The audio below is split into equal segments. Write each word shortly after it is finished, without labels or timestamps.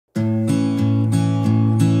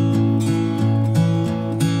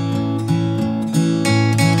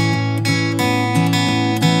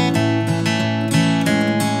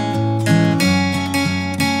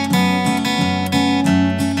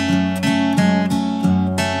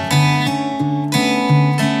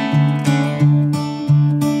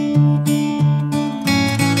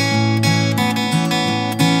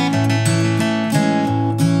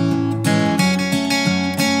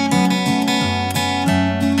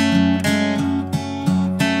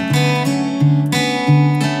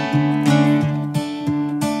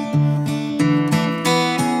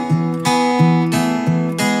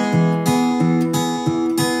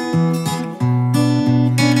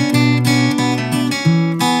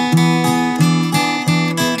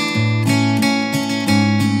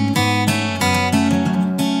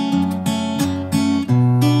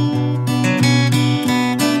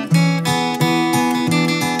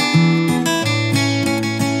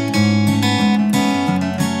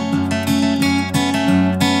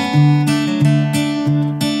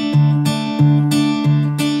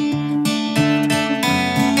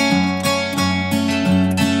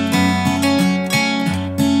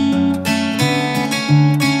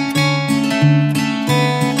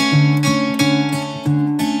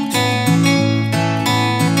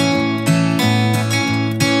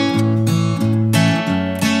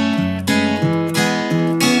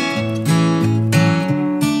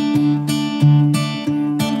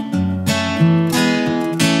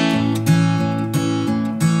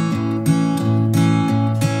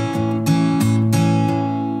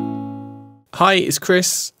Hi, it's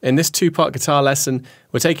Chris. In this two-part guitar lesson,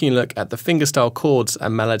 we're taking a look at the fingerstyle chords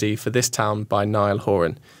and melody for This Town by Niall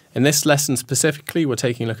Horan. In this lesson specifically, we're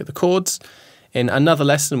taking a look at the chords. In another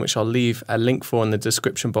lesson, which I'll leave a link for in the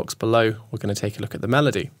description box below, we're going to take a look at the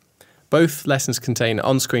melody. Both lessons contain an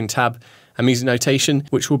on-screen tab and music notation,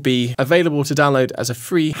 which will be available to download as a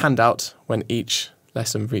free handout when each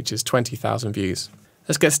lesson reaches 20,000 views.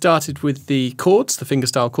 Let's get started with the chords, the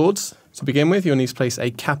fingerstyle chords. To begin with, you'll need to place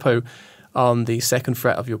a capo on the second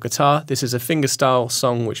fret of your guitar. This is a fingerstyle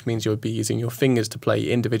song, which means you'll be using your fingers to play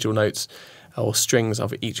individual notes or strings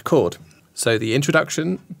of each chord. So the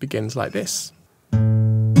introduction begins like this.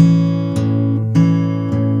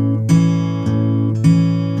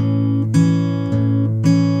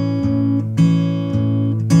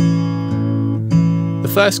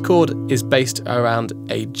 The first chord is based around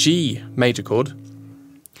a G major chord.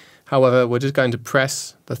 However, we're just going to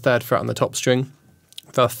press the third fret on the top string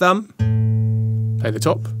with our thumb. Play the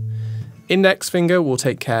top. Index finger will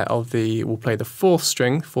take care of we'll play the fourth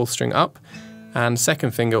string up, and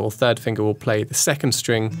second finger or third finger will play the second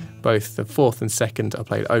string. Both the fourth and second are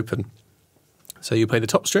played open. So you play the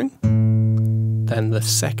top string, then the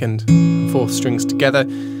second and fourth strings together,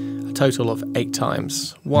 a total of 8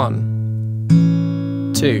 times.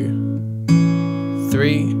 1, 2,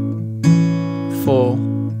 3, 4,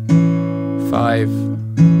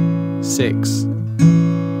 5, 6,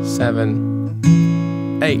 7,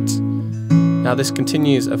 8. Now this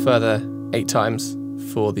continues a further 8 times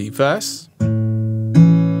for the verse. And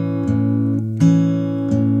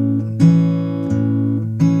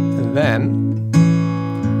then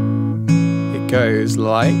it goes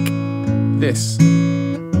like this.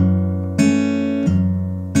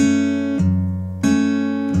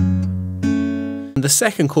 The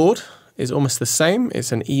second chord is almost the same.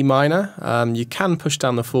 It's an E minor. You can push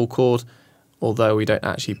down the full chord, although we don't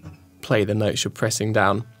actually play the notes you're pressing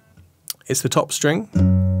down. It's the top string.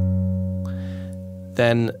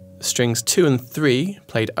 Then strings 2 and 3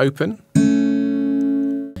 played open,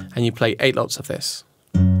 and you play 8 lots of this.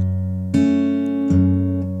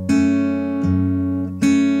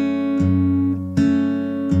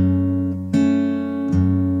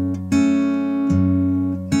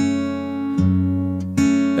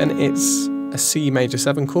 Then it's a C major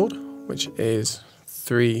 7 chord, which is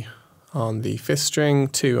 3 on the 5th string,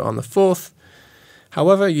 2 on the 4th.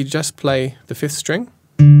 However, you just play the 5th string,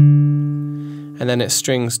 and then it's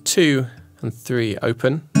strings 2 and 3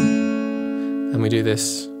 open, and we do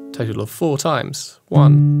this total of 4 times.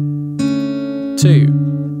 1, 2,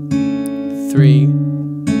 3,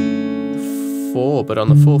 4, but on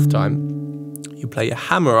the 4th time, you play a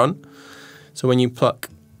hammer on. So when you pluck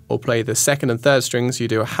or play the second and third strings, you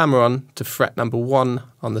do a hammer on to fret number 1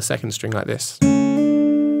 on the second string like this.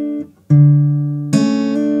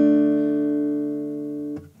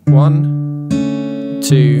 1,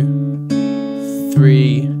 2,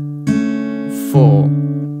 3, 4.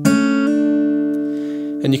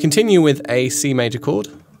 And you continue with a C major chord,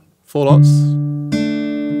 4 lots,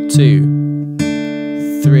 2,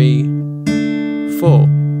 3, 4.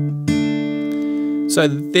 So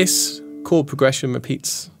this chord progression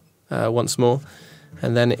repeats once more,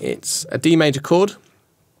 and then it's a D major chord,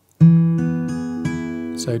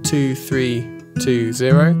 so 2, 3, 2,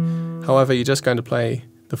 0. However, you're just going to play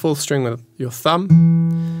the 4th string with your thumb,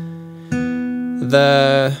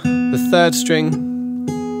 the 3rd string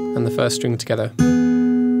and the 1st string together.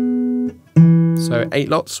 So 8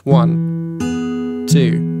 lots, 1,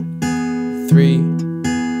 2, 3,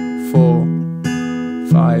 4,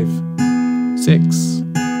 5, 6,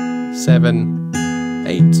 7,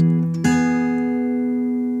 8.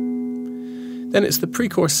 Then it's the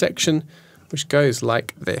pre-chorus section, which goes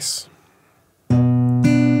like this.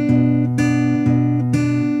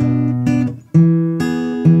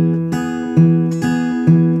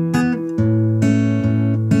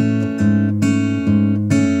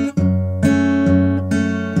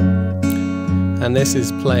 And this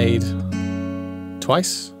is played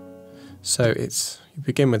twice, so you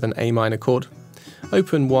begin with an A minor chord,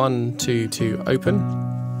 open 1, 2, 2, open,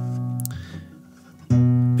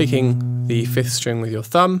 picking the 5th string with your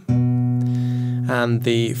thumb, and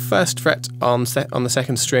the 1st fret on the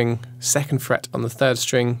 2nd string, 2nd fret on the 3rd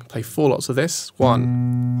string, play 4 lots of this,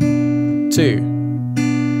 1, 2,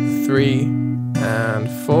 3, and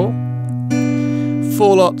 4.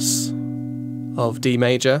 4 lots of D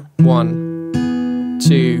major, 1,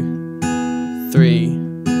 2, 3,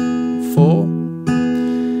 4.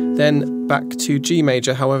 Then back to G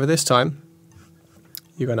major, however this time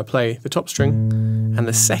you're going to play the top string and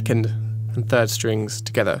the 2nd and 3rd strings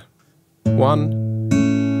together. 1,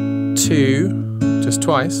 2, just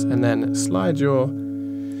twice, and then slide your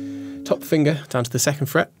top finger down to the 2nd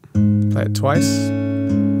fret, play it twice.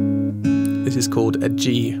 This is called a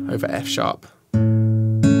G over F sharp.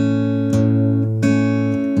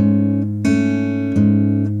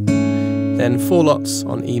 Then 4 lots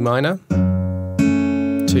on E minor,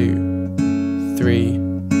 2, 3,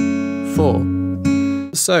 4.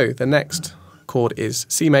 So the next chord is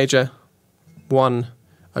C major, 1,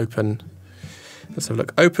 open. Let's have a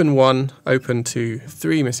look. Open 1, open 2,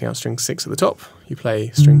 3, missing out string 6 at the top. You play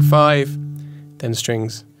string 5, then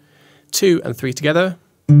strings 2 and 3 together.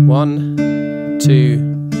 1,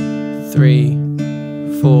 2, 3,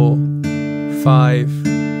 4, 5,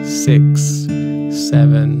 6,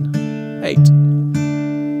 7, 8.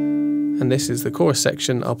 And this is the chorus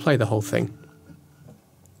section. I'll play the whole thing.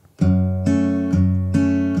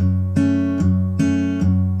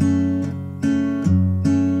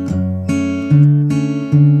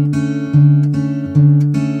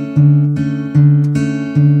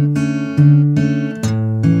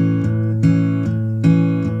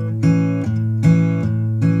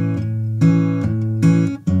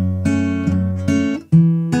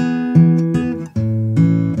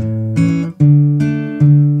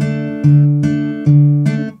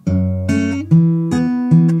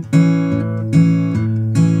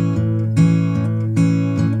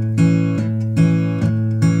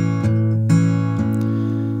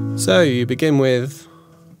 So you begin with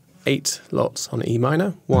 8 lots on E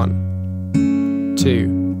minor. 1,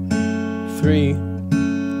 2, 3,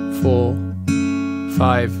 4,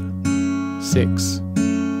 5, 6,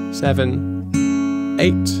 7,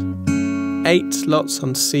 8. 8 lots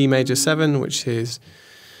on C major 7, which is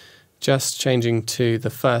just changing to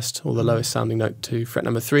the first or the lowest sounding note to fret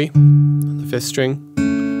number 3 on the 5th string,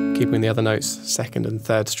 keeping the other notes 2nd and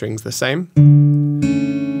 3rd strings the same.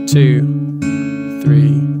 2,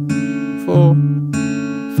 3, 4,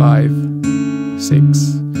 5, 6,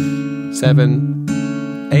 7,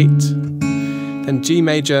 8. Then G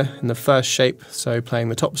major in the first shape, so playing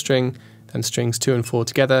the top string, then strings 2 and 4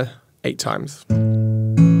 together 8 times. 3,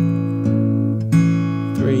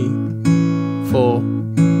 4,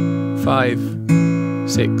 5,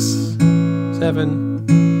 6,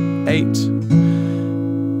 7,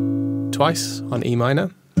 8. Twice on E minor.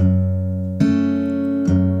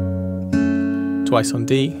 Twice on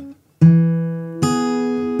D.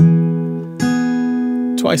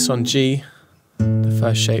 Twice on G, the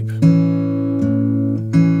first shape.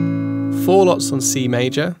 4 lots on C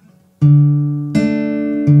major.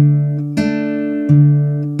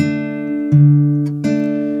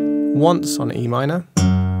 Once on E minor.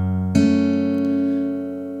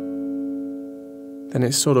 Then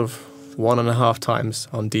it's sort of 1.5 times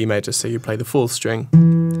on D major, so you play the 4th string,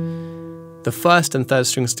 the 1st and 3rd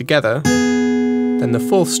strings together, then the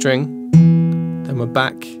 4th string, then we're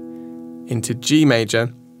back into G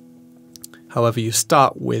major. However, you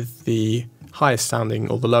start with the highest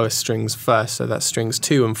sounding or the lowest strings first, so that's strings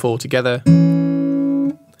 2 and 4 together.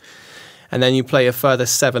 And then you play a further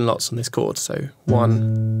 7 lots on this chord, so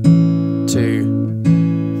 1,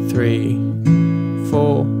 2, 3,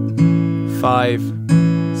 4, 5,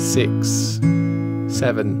 6,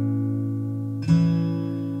 7.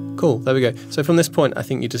 Cool, there we go. So from this point, I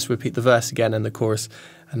think you just repeat the verse again and the chorus,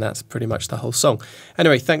 and that's pretty much the whole song.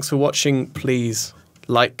 Anyway, thanks for watching. Please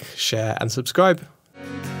like, share, and subscribe.